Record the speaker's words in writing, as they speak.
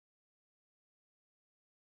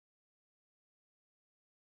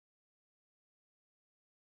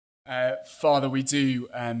Father, we do,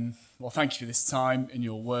 thank you for this time in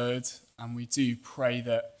your word, and we do pray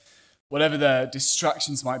that whatever the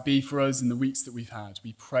distractions might be for us in the weeks that we've had,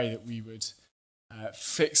 we pray that we would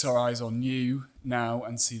fix our eyes on you now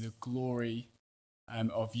and see the glory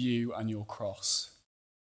of you and your cross.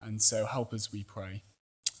 And so help us, we pray.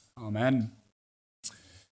 Amen.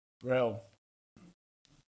 Brill.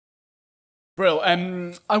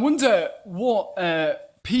 I wonder what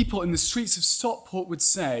people in the streets of Stockport would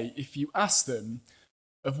say if you asked them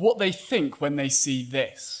of what they think when they see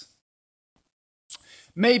this.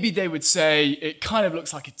 Maybe they would say it kind of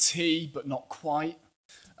looks like a T, but not quite.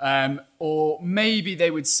 Or maybe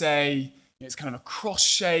they would say it's kind of a cross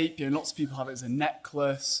shape. Lots of people have it as a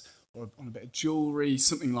necklace or on a bit of jewellery,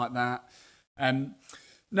 something like that.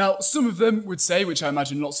 Now, some of them would say, which I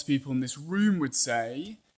imagine lots of people in this room would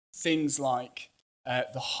say, things like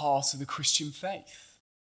the heart of the Christian faith,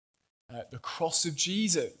 the cross of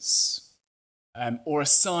Jesus, or a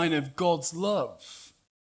sign of God's love.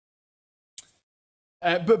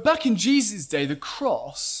 But back in Jesus' day, the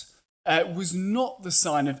cross was not the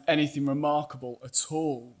sign of anything remarkable at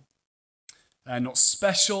all, not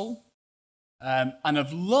special, and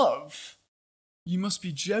of love, you must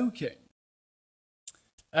be joking.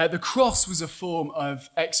 The cross was a form of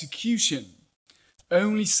execution,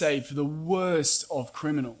 only saved for the worst of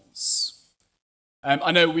criminals.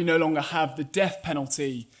 I know we no longer have the death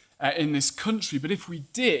penalty in this country, but if we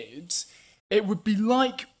did, it would be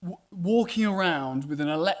like walking around with an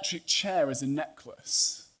electric chair as a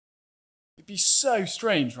necklace. It'd be so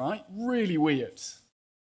strange, right? Really weird.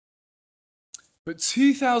 But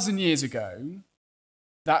 2,000 years ago,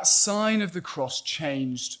 that sign of the cross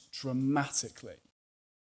changed dramatically.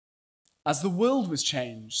 As the world was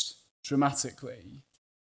changed dramatically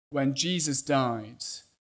when Jesus died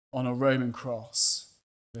on a Roman cross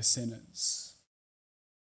for sinners.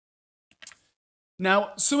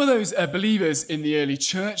 Now, some of those believers in the early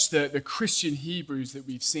church, the Christian Hebrews that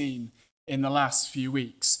we've seen in the last few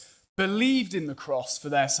weeks, believed in the cross for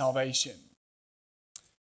their salvation.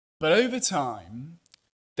 But over time,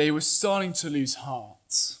 they were starting to lose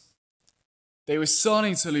heart. They were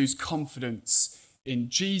starting to lose confidence in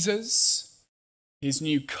Jesus, his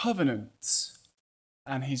new covenant,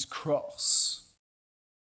 and his cross.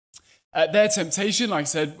 Their temptation, like I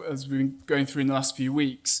said, as we've been going through in the last few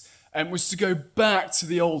weeks, was to go back to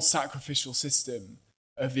the old sacrificial system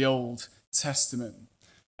of the Old Testament.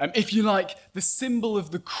 If you like, the symbol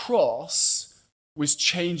of the cross was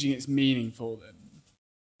changing its meaning for them.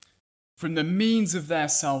 From the means of their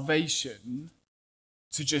salvation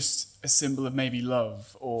to just a symbol of maybe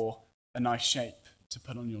love or a nice shape to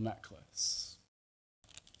put on your necklace.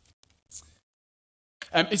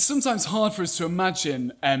 It's sometimes hard for us to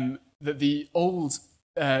imagine that the old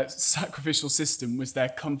sacrificial system was their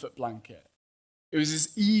comfort blanket. It was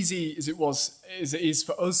as easy as it is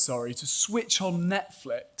for us, to switch on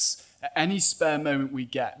Netflix at any spare moment we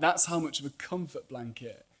get. That's how much of a comfort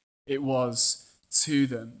blanket it was to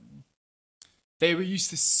them. They were used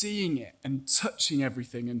to seeing it and touching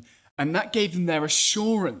everything, and that gave them their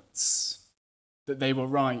assurance that they were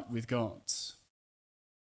right with God.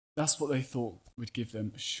 That's what they thought would give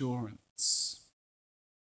them assurance.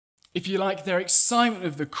 If you like, their excitement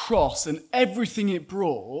of the cross and everything it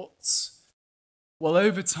brought, well,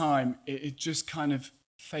 over time, it just kind of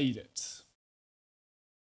faded.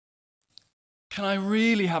 Can I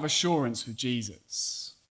really have assurance with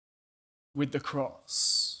Jesus, with the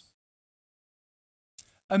cross?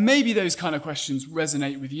 And maybe those kind of questions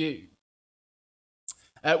resonate with you.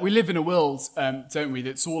 We live in a world, don't we,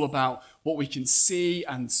 that's all about what we can see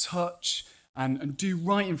and touch and do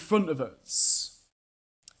right in front of us.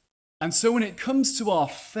 And so when it comes to our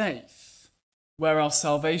faith, where our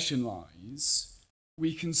salvation lies,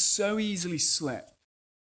 we can so easily slip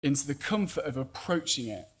into the comfort of approaching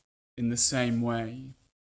it in the same way.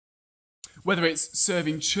 Whether it's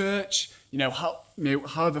serving church,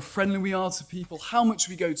 however friendly we are to people, how much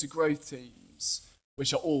we go to growth teams,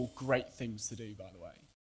 which are all great things to do, by the way.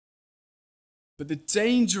 But the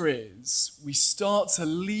danger is we start to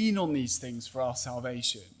lean on these things for our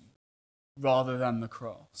salvation rather than the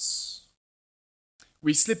cross.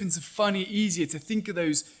 We slip into finding it easier to think of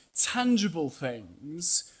those tangible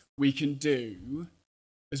things we can do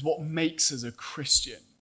as what makes us a Christian,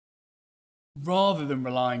 rather than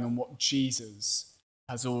relying on what Jesus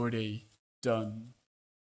has already done.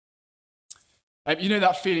 You know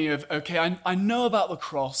that feeling of, okay, I know about the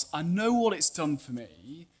cross, I know what it's done for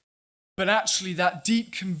me, but actually that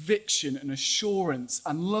deep conviction and assurance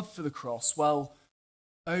and love for the cross, well,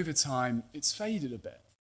 over time, it's faded a bit.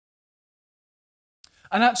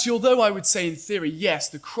 And actually, although I would say in theory, yes,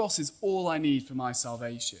 the cross is all I need for my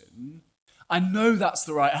salvation, I know that's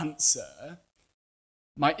the right answer.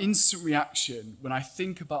 My instant reaction when I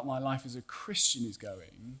think about my life as a Christian is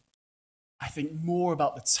going, I think more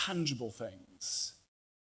about the tangible things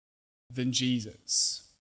than Jesus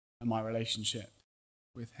and my relationship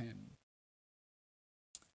with him.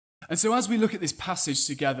 And so as we look at this passage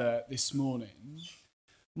together this morning,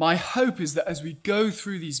 my hope is that as we go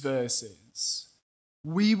through these verses,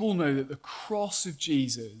 we will know that the cross of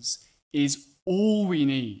Jesus is all we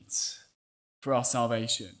need for our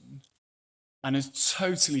salvation and has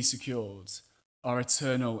totally secured our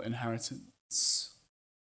eternal inheritance.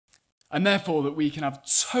 And therefore that we can have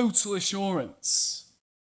total assurance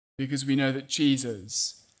because we know that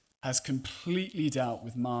Jesus has completely dealt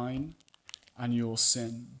with mine and your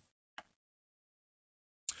sin.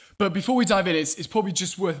 But before we dive in, it's probably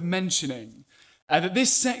just worth mentioning that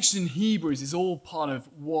this section in Hebrews is all part of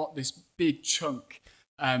what this big chunk,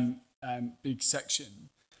 big section.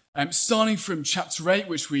 Starting from chapter 8,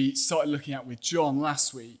 which we started looking at with John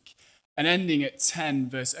last week, and ending at 10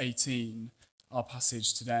 verse 18, our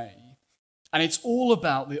passage today. And it's all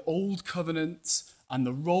about the old covenant and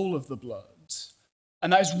the role of the blood.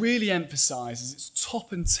 And that is really emphasised as it's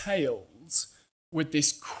top and tailed with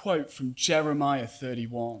this quote from Jeremiah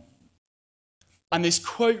 31. And this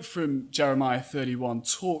quote from Jeremiah 31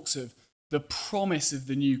 talks of the promise of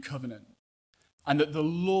the new covenant and that the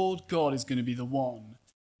Lord God is going to be the one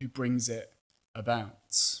who brings it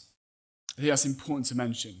about. I think that's important to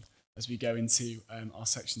mention as we go into our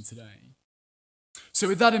section today. So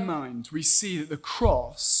with that in mind, we see that the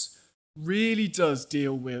cross really does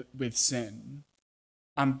deal with sin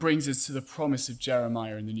and brings us to the promise of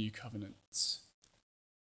Jeremiah in the new covenant.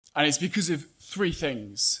 And it's because of three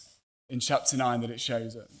things in chapter 9 that it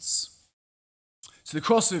shows us. So the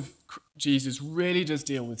cross of Jesus really does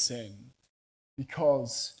deal with sin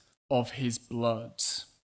because of his blood.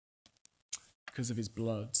 Because of his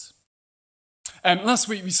blood. Last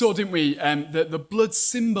week we saw, didn't we, that the blood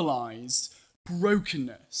symbolised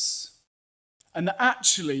brokenness. And that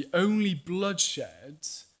actually only bloodshed,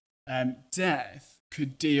 death,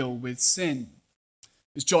 could deal with sin.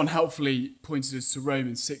 As John helpfully pointed us to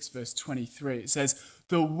Romans 6 verse 23, it says,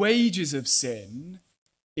 the wages of sin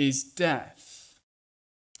is death.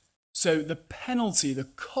 So the penalty, the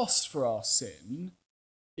cost for our sin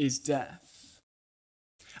is death.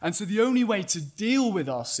 And so the only way to deal with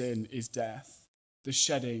our sin is death, the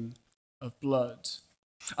shedding of blood.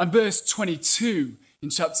 And verse 22 in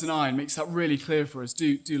chapter 9 makes that really clear for us.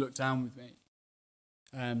 Do look down with me.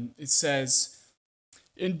 It says,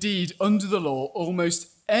 indeed, under the law, almost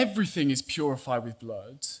everything is purified with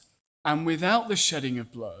blood, and without the shedding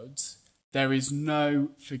of blood, there is no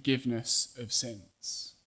forgiveness of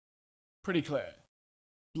sins. Pretty clear.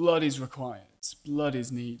 Blood is required. Blood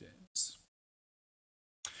is needed.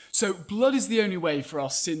 So blood is the only way for our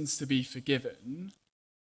sins to be forgiven.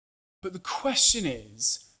 But the question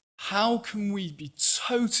is, how can we be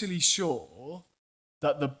totally sure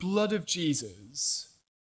that the blood of Jesus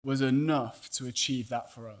was enough to achieve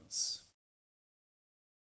that for us?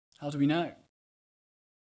 How do we know?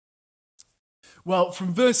 Well,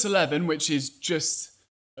 from verse 11, which is just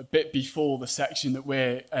a bit before the section that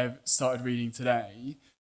we're started reading today,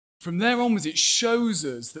 from there onwards it shows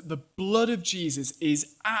us that the blood of Jesus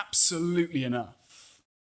is absolutely enough.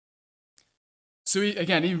 So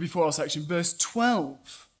again, even before our section, verse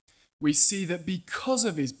 12, we see that because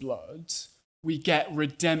of his blood, we get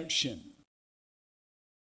redemption.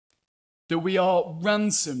 That we are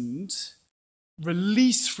ransomed,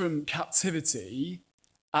 released from captivity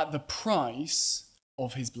at the price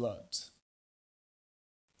of his blood.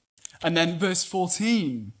 And then verse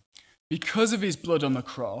 14, because of his blood on the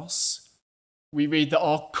cross, we read that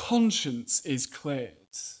our conscience is cleared.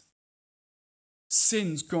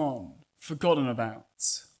 Sin's gone, forgotten about.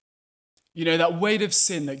 You know, that weight of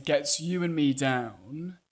sin that gets you and me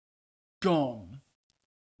down, gone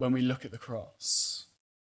when we look at the cross.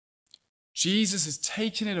 Jesus has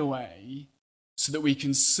taken it away so that we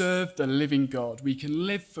can serve the living God. We can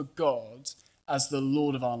live for God as the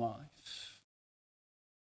Lord of our life.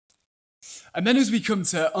 And then as we come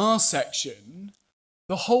to our section,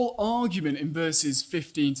 the whole argument in verses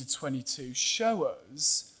 15 to 22 show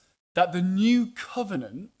us that the new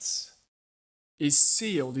covenant is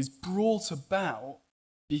sealed, is brought about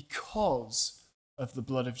because of the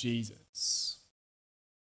blood of Jesus.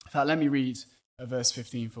 In fact, let me read verse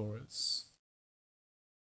 15 for us.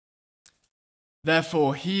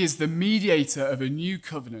 Therefore, he is the mediator of a new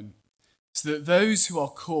covenant, so that those who are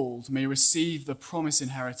called may receive the promised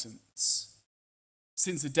inheritance.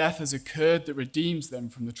 since a death has occurred that redeems them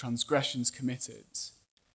from the transgressions committed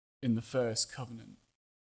in the first covenant.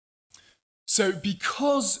 So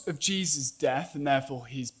because of Jesus' death and therefore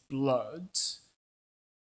his blood,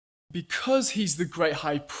 because he's the great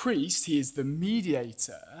high priest, he is the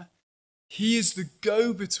mediator, he is the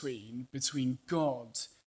go-between between God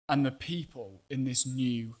and the people in this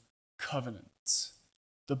new covenant.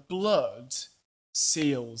 The blood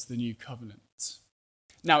seals the new covenant.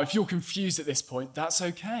 Now, if you're confused at this point, that's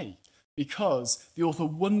okay, because the author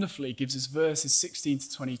wonderfully gives us verses 16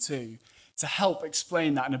 to 22 to help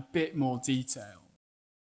explain that in a bit more detail.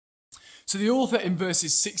 So the author in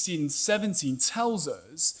verses 16 and 17 tells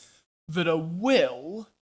us that a will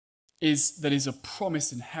that is a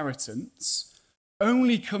promised inheritance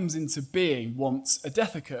only comes into being once a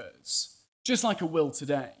death occurs, just like a will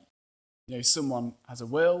today. You know, someone has a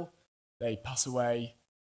will, they pass away,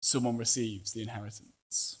 someone receives the inheritance.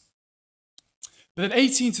 But then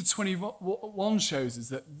 18 to 21 shows us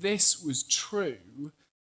that this was true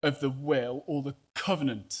of the will or the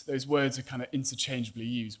covenant. Those words are kind of interchangeably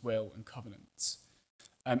used, will and covenant,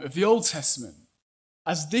 of the Old Testament,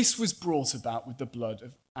 as this was brought about with the blood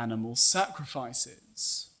of animal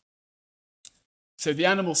sacrifices. So the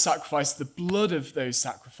animal sacrifice, the blood of those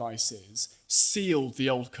sacrifices, sealed the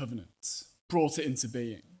old covenant, brought it into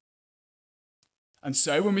being. And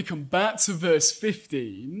so when we come back to verse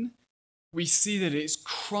 15, we see that it's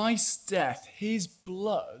Christ's death, his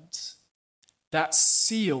blood, that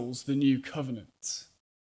seals the new covenant.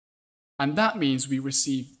 And that means we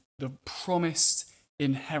receive the promised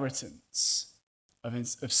inheritance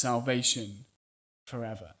of salvation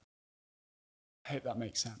forever. I hope that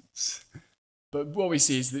makes sense. But what we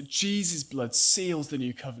see is that Jesus' blood seals the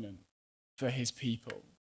new covenant for his people.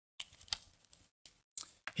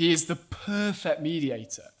 He is the perfect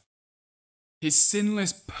mediator. His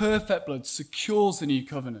sinless, perfect blood secures the new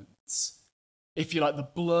covenants. If you like, the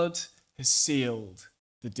blood has sealed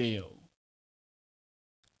the deal.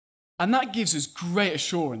 And that gives us great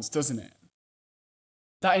assurance, doesn't it?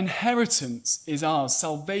 That inheritance is ours,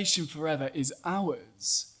 salvation forever is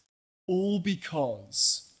ours, all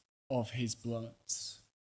because of his blood.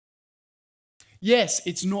 Yes,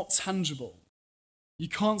 it's not tangible. You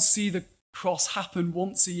can't see the cross happen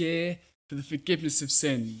once a year for the forgiveness of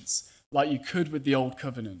sins like you could with the old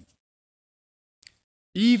covenant.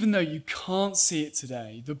 Even though you can't see it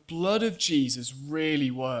today, the blood of Jesus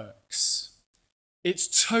really works.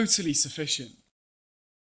 It's totally sufficient.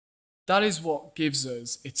 That is what gives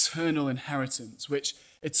us eternal inheritance, which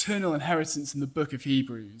eternal inheritance in the book of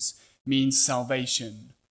Hebrews means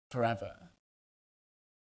salvation forever.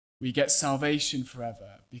 We get salvation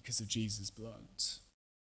forever because of Jesus' blood.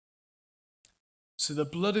 So the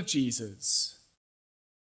blood of Jesus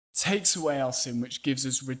takes away our sin, which gives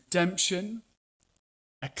us redemption,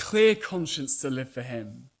 a clear conscience to live for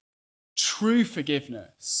him, true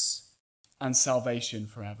forgiveness, and salvation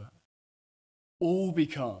forever. All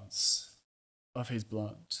because of his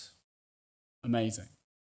blood. Amazing.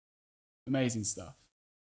 Amazing stuff.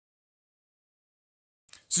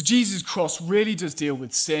 So Jesus' cross really does deal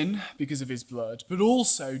with sin because of his blood, but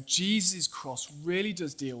also Jesus' cross really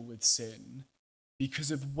does deal with sin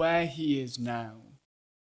because of where he is now.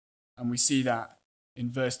 And we see that in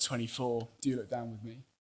verse 24. Do you look down with me?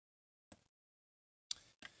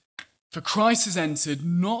 For Christ has entered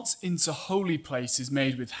not into holy places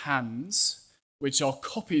made with hands, which are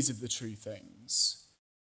copies of the true things,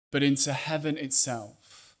 but into heaven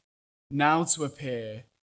itself, now to appear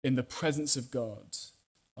in the presence of God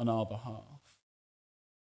on our behalf.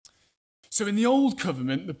 So in the Old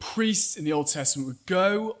Covenant, the priests in the Old Testament would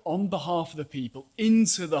go on behalf of the people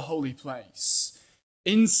into the holy place,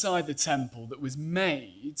 inside the temple that was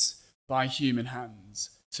made by human hands,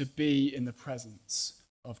 to be in the presence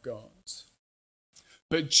of God.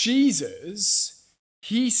 But Jesus,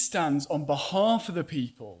 he stands on behalf of the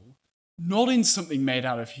people, not in something made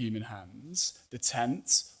out of human hands, the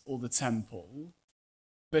tent or the temple,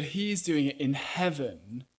 but he is doing it in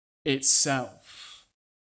heaven itself.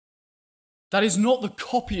 That is not the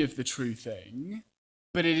copy of the true thing,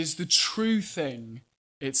 but it is the true thing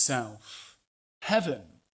itself. Heaven,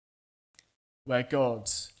 where God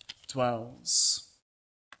dwells.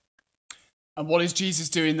 And what is Jesus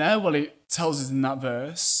doing there? Well, it tells us in that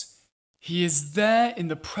verse, he is there in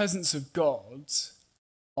the presence of God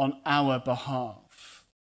on our behalf.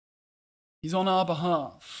 He's on our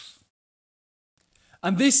behalf.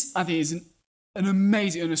 And this, I think, is an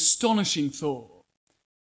amazing, an astonishing thought.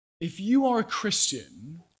 If you are a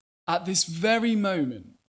Christian, at this very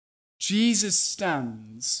moment, Jesus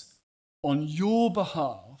stands on your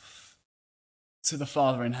behalf to the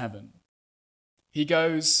Father in heaven. He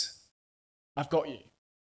goes, I've got you.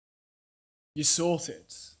 You're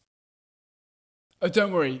sorted. Oh,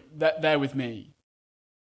 don't worry, they're with me.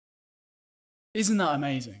 Isn't that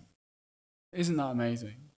amazing? Isn't that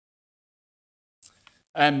amazing?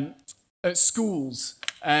 At schools,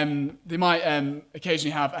 they might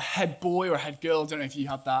occasionally have a head boy or a head girl. I don't know if you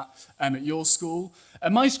had that at your school.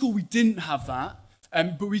 At my school, we didn't have that,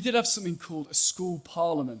 but we did have something called a school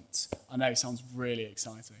parliament. I know, it sounds really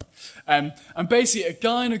exciting. And basically, a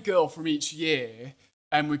guy and a girl from each year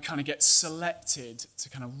would kind of get selected to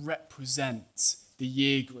kind of represent the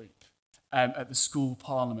year group at the school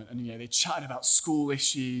parliament. And, they chatted about school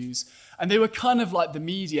issues. And they were kind of like the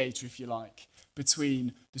mediator, if you like,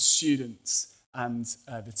 between the students and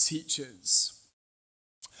the teachers.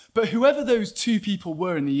 But whoever those two people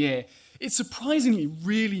were in the year, it surprisingly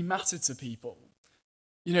really mattered to people.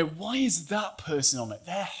 Why is that person on it?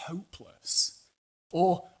 They're hopeless.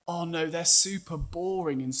 Or, oh no, they're super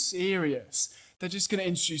boring and serious. They're just going to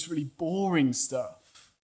introduce really boring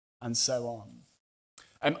stuff, and so on.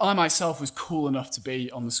 I myself was cool enough to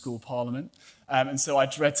be on the school parliament, and so I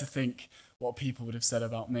dread to think what people would have said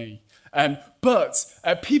about me. But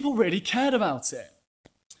people really cared about it.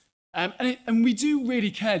 And we do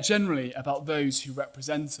really care generally about those who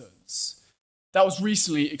represent us. That was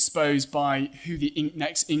recently exposed by who the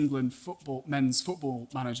next England men's football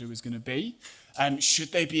manager was going to be.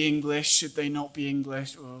 Should they be English? Should they not be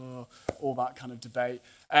English? All that kind of debate.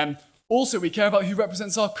 Also, we care about who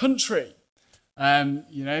represents our country. And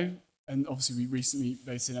obviously we recently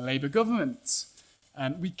voted in a Labour government.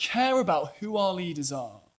 We care about who our leaders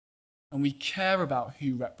are, and we care about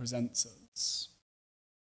who represents us.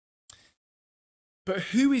 But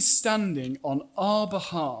who is standing on our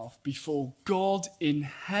behalf before God in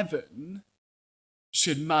heaven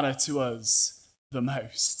should matter to us the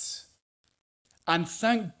most. And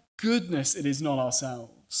thank goodness it is not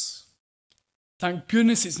ourselves. Thank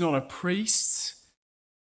goodness it's not a priest.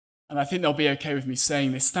 And I think they'll be okay with me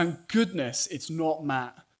saying this. Thank goodness it's not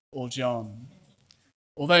Matt or John.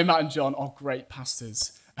 Although Matt and John are great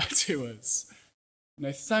pastors to us.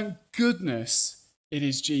 Thank goodness it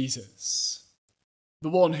is Jesus, the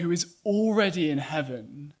one who is already in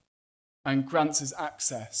heaven and grants us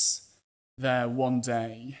access there one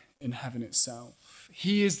day in heaven itself.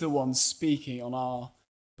 He is the one speaking on our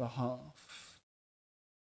behalf.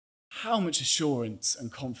 How much assurance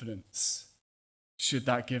and confidence should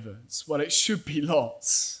that give us? Well, it should be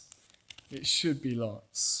lots. It should be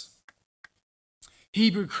lots.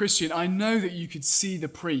 Hebrew Christian, I know that you could see the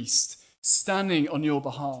priest standing on your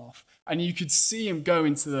behalf and you could see him go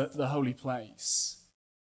into the holy place.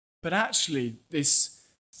 But actually, this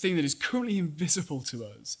thing that is currently invisible to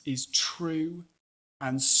us is true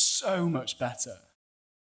and so much better.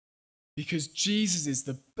 Because Jesus is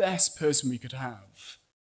the best person we could have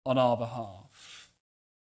on our behalf.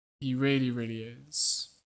 He really, really is.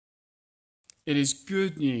 It is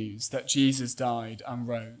good news that Jesus died and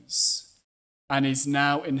rose and is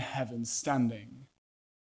now in heaven standing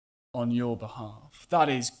on your behalf. That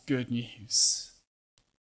is good news.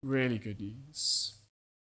 Really good news.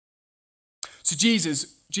 So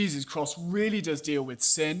Jesus' cross really does deal with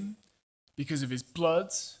sin because of his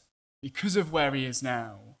blood, because of where he is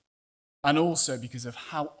now, and also because of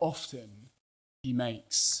how often he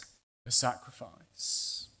makes a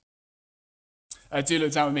sacrifice. Do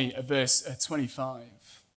look down with me at verse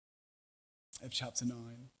 25 of chapter 9.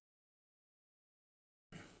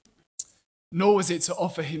 Nor was it to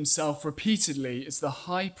offer himself repeatedly as the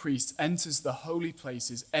high priest enters the holy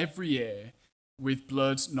places every year with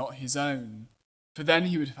blood not his own, for then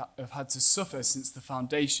he would have had to suffer since the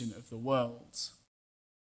foundation of the world.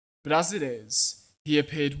 But as it is, he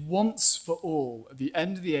appeared once for all at the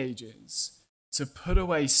end of the ages to put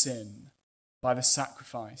away sin by the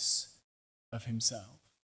sacrifice of himself.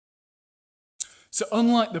 So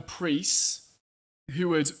unlike the priests who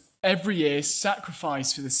would every year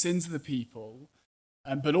sacrifice for the sins of the people,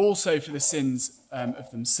 but also for the sins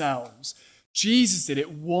of themselves, Jesus did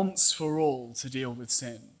it once for all to deal with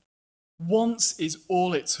sin. Once is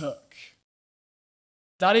all it took.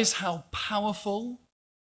 That is how powerful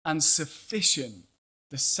and sufficient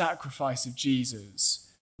the sacrifice of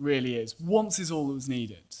Jesus really is. Once is all that was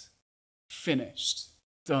needed. Finished.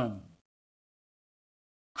 Done.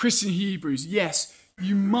 Christian Hebrews, yes,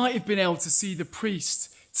 you might have been able to see the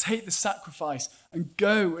priest take the sacrifice and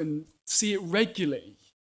go and see it regularly.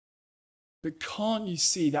 But can't you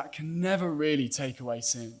see that can never really take away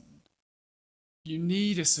sin? You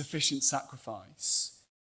need a sufficient sacrifice,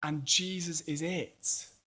 and Jesus is it.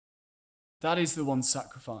 That is the one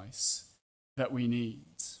sacrifice that we need.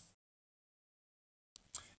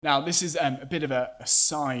 Now, this is a bit of a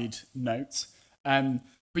side note,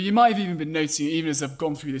 but you might have even been noticing, even as I've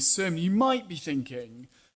gone through this sermon, you might be thinking,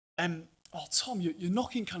 oh, Tom, you're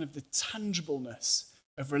knocking kind of the tangibleness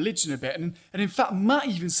of religion a bit. And in fact, Matt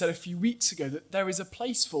even said a few weeks ago that there is a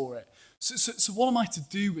place for it. So what am I to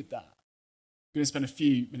do with that? I'm going to spend a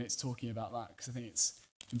few minutes talking about that because I think it's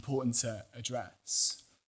important to address.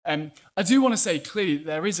 I do want to say clearly that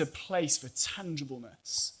there is a place for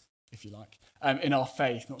tangibleness, if you like, in our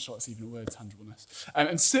faith. Not sure it's even a word, tangibleness.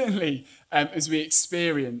 And certainly as we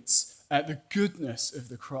experience the goodness of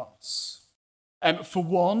the cross. For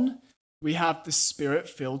one, we have the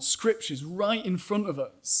Spirit-filled scriptures right in front of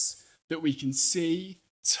us that we can see,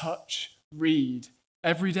 touch, read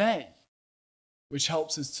every day, which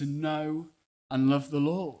helps us to know and love the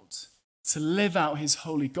Lord, to live out his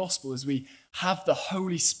holy gospel as we have the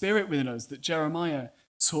Holy Spirit within us that Jeremiah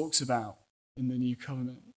talks about in the New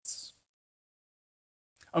Covenant.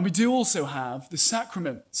 And we do also have the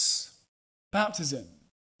sacraments, baptism,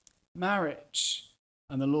 marriage,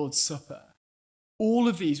 and the Lord's Supper. All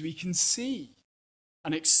of these we can see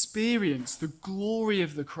and experience the glory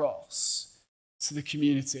of the cross to the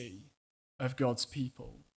community of God's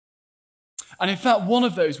people. And in fact, one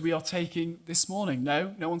of those we are taking this morning.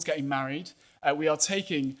 No one's getting married. We are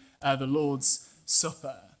taking the Lord's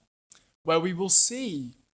Supper, where we will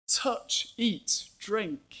see, touch, eat,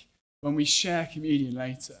 drink when we share communion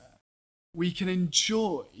later. We can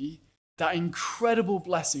enjoy that incredible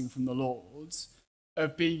blessing from the Lord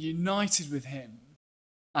of being united with him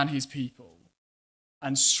and his people,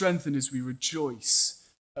 and strengthened as we rejoice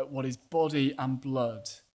at what his body and blood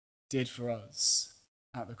did for us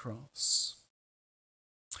at the cross.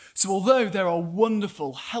 So although there are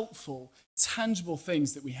wonderful, helpful, tangible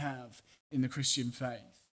things that we have in the Christian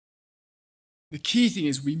faith, the key thing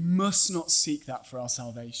is we must not seek that for our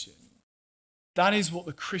salvation. That is what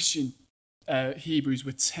the Christian Hebrews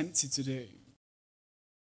were tempted to do.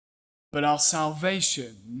 But our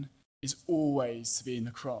salvation is always to be in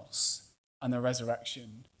the cross and the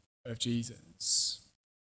resurrection of Jesus.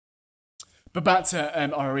 But back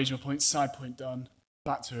to our original point, side point done,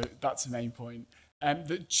 back to main point,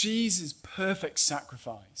 that Jesus' perfect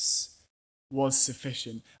sacrifice was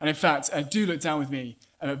sufficient. And in fact, do look down with me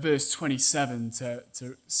at verse 27 to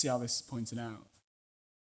see how this is pointed out.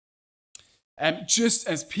 Just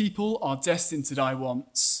as people are destined to die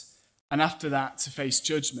once, and after that to face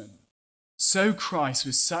judgment, so Christ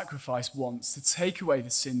was sacrificed once to take away the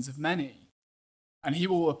sins of many, and he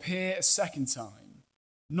will appear a second time,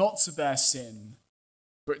 not to bear sin,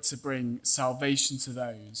 but to bring salvation to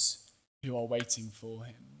those who are waiting for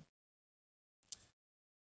him.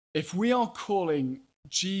 If we are calling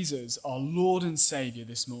Jesus our Lord and Saviour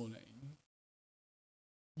this morning,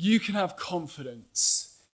 you can have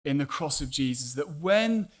confidence in the cross of Jesus that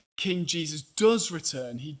when King Jesus does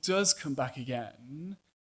return, he does come back again,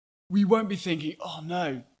 we won't be thinking, oh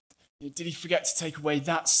no, did he forget to take away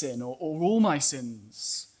that sin or all my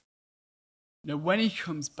sins? No, when he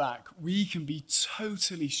comes back, we can be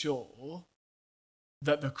totally sure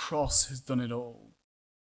that the cross has done it all.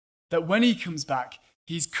 That when he comes back,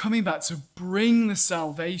 he's coming back to bring the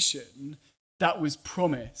salvation that was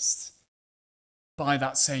promised by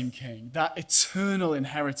that same king, that eternal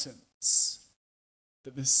inheritance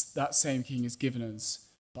that same king has given us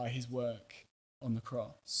by his work on the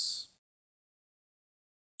cross.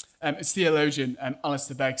 As theologian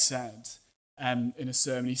Alistair Begg said in a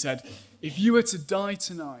sermon, he said, if you were to die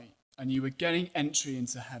tonight and you were getting entry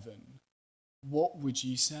into heaven, what would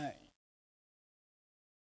you say?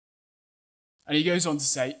 And he goes on to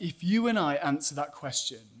say, if you and I answer that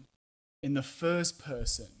question in the first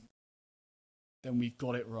person, then we've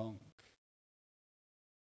got it wrong.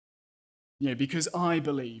 Because I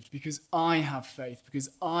believed, because I have faith, because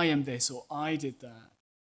I am this or I did that.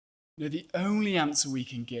 The only answer we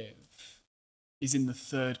can give is in the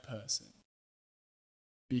third person.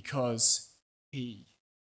 Because he.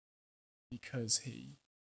 And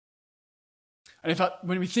in fact,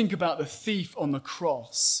 when we think about the thief on the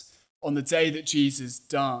cross, on the day that Jesus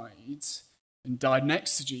died, and died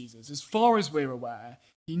next to Jesus, as far as we're aware,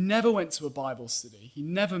 he never went to a Bible study. He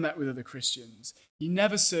never met with other Christians. He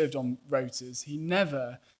never served on rotas. He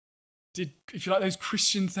never did, if you like, those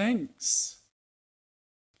Christian things.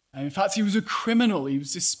 And in fact, he was a criminal. He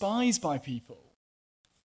was despised by people.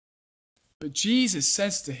 But Jesus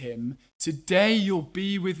says to him, today you'll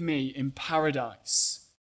be with me in paradise.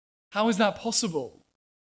 How is that possible?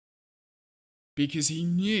 Because he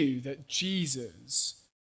knew that Jesus'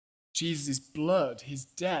 blood, his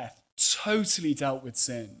death, totally dealt with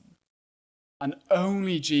sin. And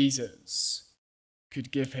only Jesus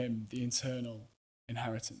could give him the eternal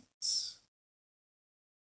inheritance.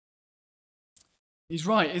 He's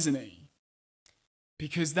right, isn't he?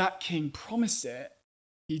 Because that king promised it,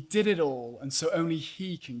 he did it all, and so only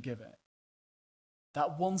he can give it.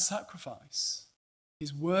 That one sacrifice,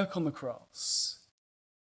 his work on the cross,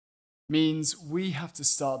 means we have to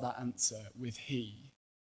start that answer with he,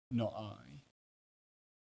 not I.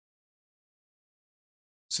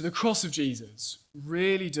 So the cross of Jesus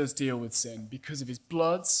really does deal with sin because of his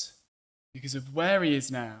blood, because of where he is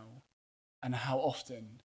now, and how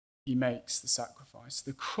often he makes the sacrifice.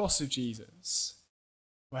 The cross of Jesus,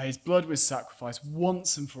 where his blood was sacrificed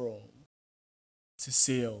once and for all to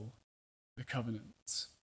seal the covenant.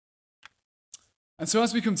 And so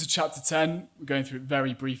as we come to chapter 10, we're going through it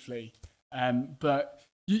very briefly, but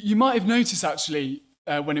you might have noticed actually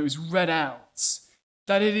when it was read out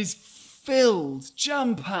that it is filled,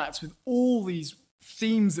 jam-packed with all these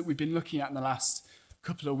themes that we've been looking at in the last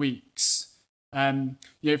couple of weeks.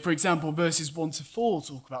 For example, verses 1 to 4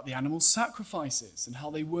 talk about the animal sacrifices and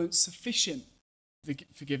how they weren't sufficient for the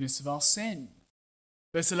forgiveness of our sin.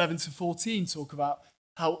 Verse 11 to 14 talk about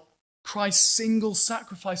how Christ's single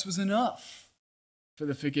sacrifice was enough for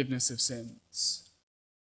the forgiveness of sins.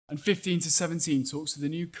 And 15 to 17 talks of the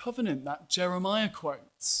new covenant that Jeremiah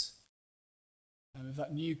quotes, and of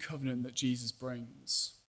that new covenant that Jesus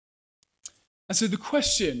brings. And so the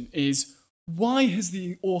question is, why has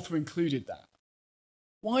the author included that?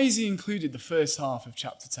 Why has he included the first half of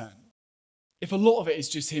chapter 10, if a lot of it is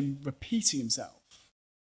just him repeating himself?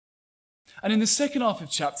 And in the second half of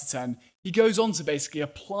chapter 10, he goes on to basically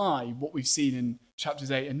apply what we've seen in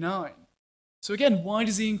chapters 8 and 9. So again, why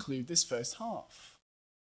does he include this first half?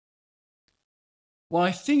 Well,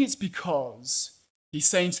 I think it's because he's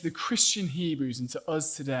saying to the Christian Hebrews and to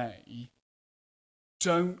us today,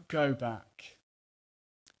 don't go back.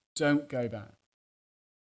 Don't go back.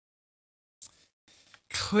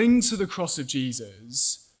 Cling to the cross of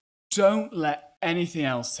Jesus. Don't let anything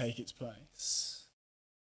else take its place.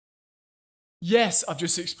 Yes, I've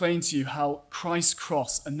just explained to you how Christ's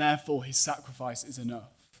cross and therefore his sacrifice is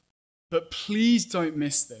enough. But please don't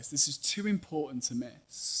miss this. This is too important to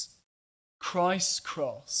miss. Christ's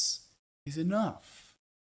cross is enough.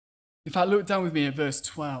 In fact, look down with me at verse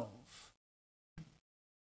 12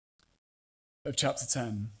 of chapter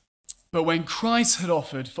 10. But when Christ had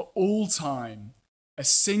offered for all time a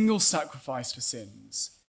single sacrifice for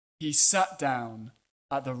sins, he sat down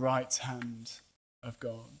at the right hand of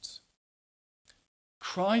God.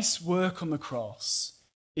 Christ's work on the cross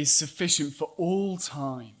is sufficient for all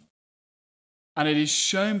time, and it is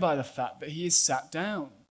shown by the fact that he is sat down.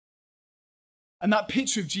 And that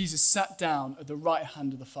picture of Jesus sat down at the right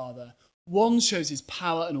hand of the Father, one shows his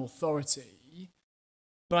power and authority,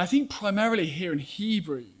 but I think primarily here in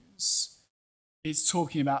Hebrews, it's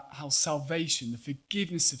talking about how salvation, the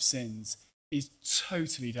forgiveness of sins, is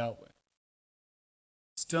totally dealt with.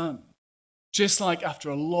 It's done. Just like after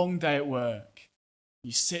a long day at work,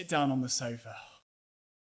 you sit down on the sofa.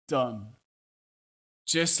 Done.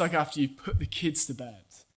 Just like after you've put the kids to bed,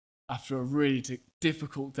 after a really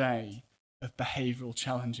difficult day of behavioural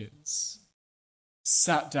challenges.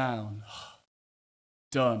 Sat down.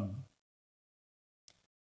 Done.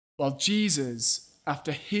 While Jesus,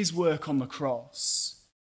 after his work on the cross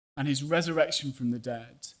and his resurrection from the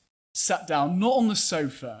dead, sat down not on the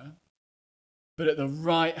sofa, but at the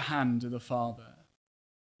right hand of the Father.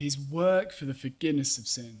 His work for the forgiveness of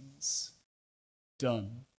sins,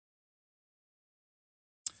 done.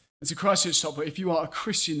 And so Christchurch Stockport, if you are a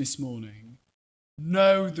Christian this morning,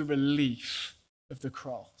 know the relief of the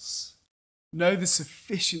cross. Know the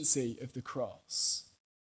sufficiency of the cross.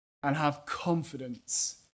 And have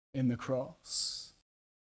confidence in the cross.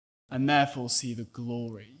 And therefore see the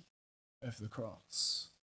glory of the cross.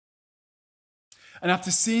 And after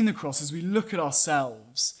seeing the cross, as we look at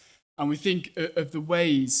ourselves and we think of the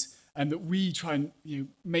ways that we try and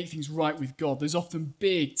make things right with God, there's often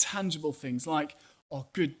big, tangible things like our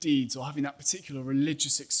good deeds or having that particular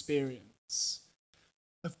religious experience.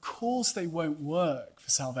 Of course they won't work for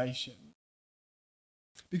salvation.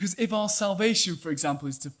 Because if our salvation, for example,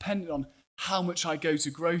 is dependent on how much I go to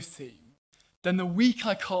growth team, then the week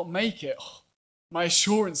I can't make it, my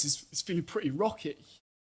assurance is feeling pretty rocky.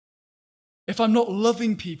 If I'm not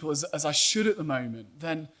loving people as I should at the moment,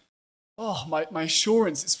 then my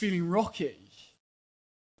assurance is feeling rocky.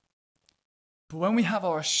 But when we have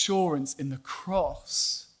our assurance in the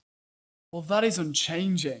cross, well, that is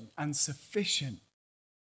unchanging and sufficient,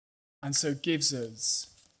 and so gives us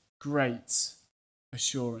great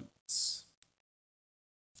assurance.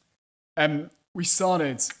 We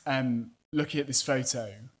started looking at this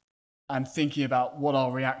photo and thinking about what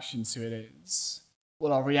our reaction to it is.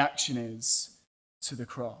 what our reaction is to the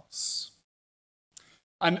cross.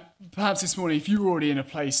 And perhaps this morning, if you're already in a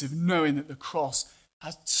place of knowing that the cross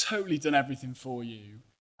has totally done everything for you,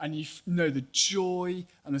 and you know the joy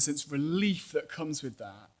and the sense of relief that comes with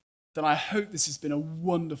that, then I hope this has been a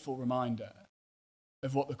wonderful reminder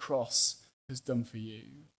of what the cross has done for you.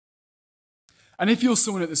 And if you're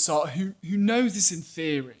someone at the start who knows this in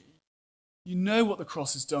theory, you know what the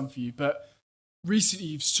cross has done for you, but recently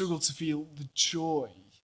you've struggled to feel the joy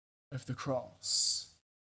of the cross.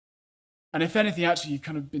 And if anything, actually, you've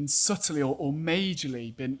kind of been subtly or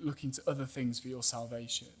majorly been looking to other things for your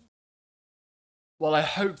salvation. Well, I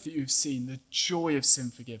hope that you've seen the joy of sin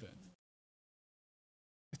forgiven,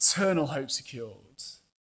 eternal hope secured,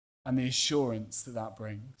 and the assurance that that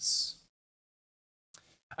brings.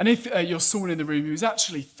 And if you're someone in the room who's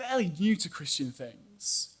actually fairly new to Christian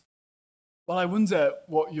things, well, I wonder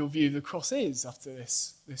what your view of the cross is after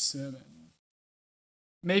this sermon.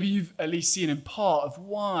 Maybe you've at least seen in part of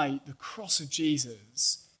why the cross of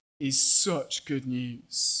Jesus is such good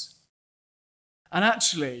news. And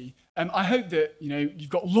actually, I hope that you've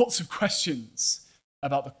got lots of questions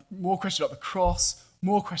more questions about the cross,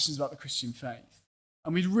 more questions about the Christian faith.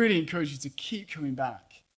 And we'd really encourage you to keep coming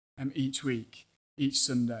back each week, each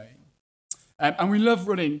Sunday. And we love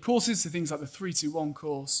running courses, so things like the 321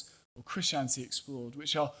 course or Christianity Explored,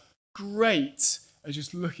 which are great at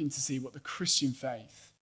just looking to see what the Christian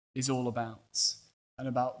faith is all about and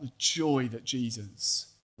about the joy that Jesus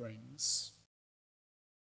brings.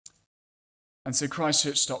 And so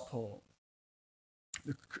Christchurch Stockport,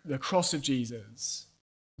 the cross of Jesus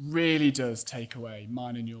really does take away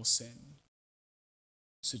mine and your sin.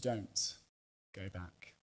 So don't go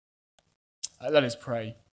back. Let us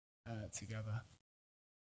pray together.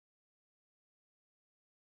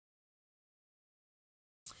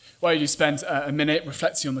 Well, you spend a minute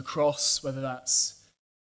reflecting on the cross, whether that's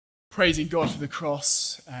praising God for the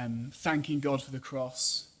cross, thanking God for the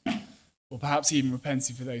cross, or perhaps even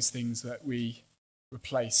repenting for those things that we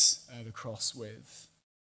replace the cross with.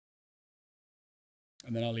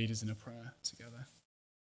 And then I'll lead us in a prayer together.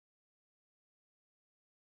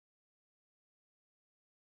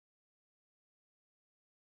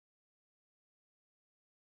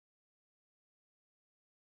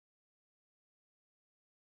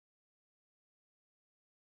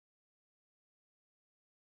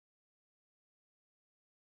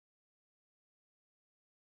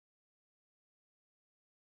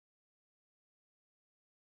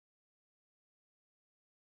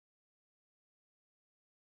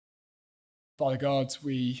 Father God,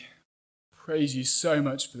 we praise you so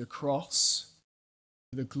much for the cross,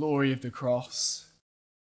 for the glory of the cross,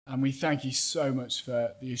 and we thank you so much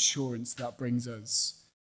for the assurance that brings us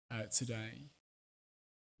today.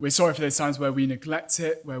 We're sorry for those times where we neglect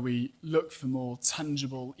it, where we look for more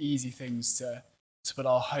tangible, easy things to put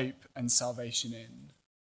our hope and salvation in.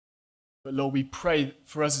 But Lord, we pray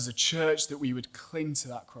for us as a church that we would cling to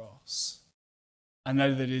that cross and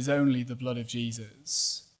know that it is only the blood of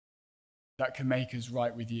Jesus that can make us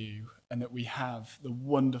right with you, and that we have the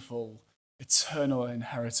wonderful eternal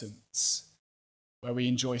inheritance where we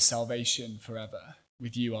enjoy salvation forever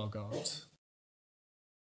with you, our God.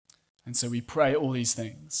 And so we pray all these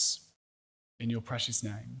things in your precious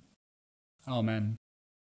name. Amen.